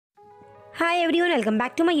Hi everyone, welcome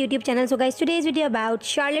back to my YouTube channel. So guys, today's video about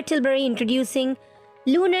Charlotte Tilbury introducing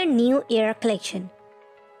Lunar New Air collection.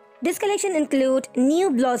 This collection includes New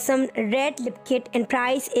Blossom Red Lip Kit and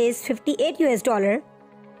price is $58 US.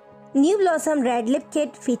 New Blossom Red Lip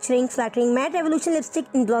Kit featuring flattering matte revolution lipstick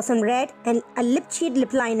in Blossom Red and a lip cheat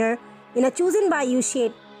lip liner in a chosen by you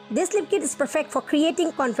shade. This lip kit is perfect for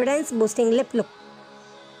creating confidence boosting lip look.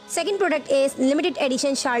 Second product is limited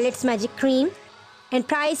edition Charlotte's Magic Cream and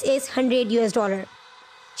price is $100 US.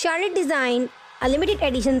 Charlotte designed a limited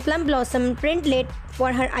edition plum blossom print lid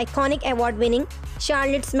for her iconic award-winning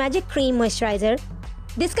Charlotte's Magic Cream Moisturizer.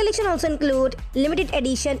 This collection also includes limited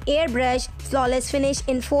edition Airbrush Flawless Finish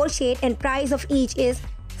in 4 shades and price of each is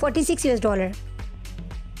 $46 US.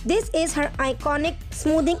 This is her iconic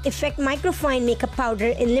smoothing effect microfine makeup powder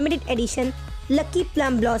in limited edition Lucky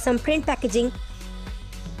Plum Blossom print packaging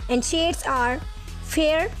and shades are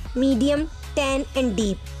fair, medium, tan and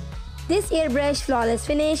deep. This Airbrush Flawless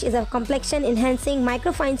Finish is a complexion enhancing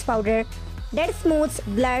microfines powder that smooths,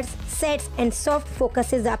 blurs, sets and soft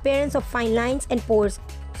focuses the appearance of fine lines and pores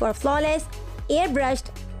for flawless,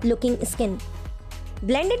 airbrushed looking skin.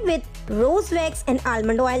 Blended with rose wax and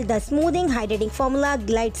almond oil, the smoothing hydrating formula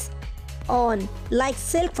glides on like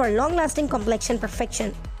silk for long-lasting complexion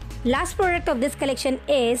perfection. Last product of this collection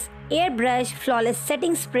is Airbrush Flawless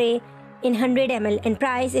Setting Spray in 100 ml and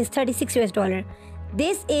price is $36 US.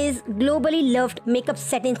 This is globally loved makeup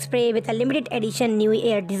setting spray with a limited edition New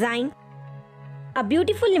Air design. A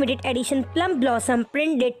beautiful limited edition plum blossom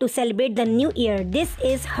print lid to celebrate the new year. This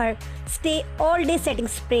is her stay all day setting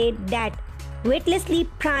spray that weightlessly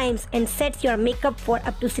primes and sets your makeup for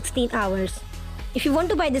up to 16 hours. If you want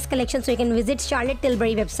to buy this collection, so you can visit Charlotte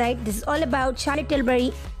Tilbury website. This is all about Charlotte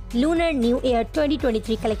Tilbury Lunar New Air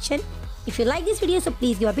 2023 collection. If you like this video, so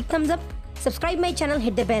please give a big thumbs up, subscribe my channel,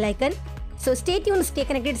 hit the bell icon. So stay tuned, stay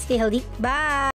connected, stay healthy. Bye.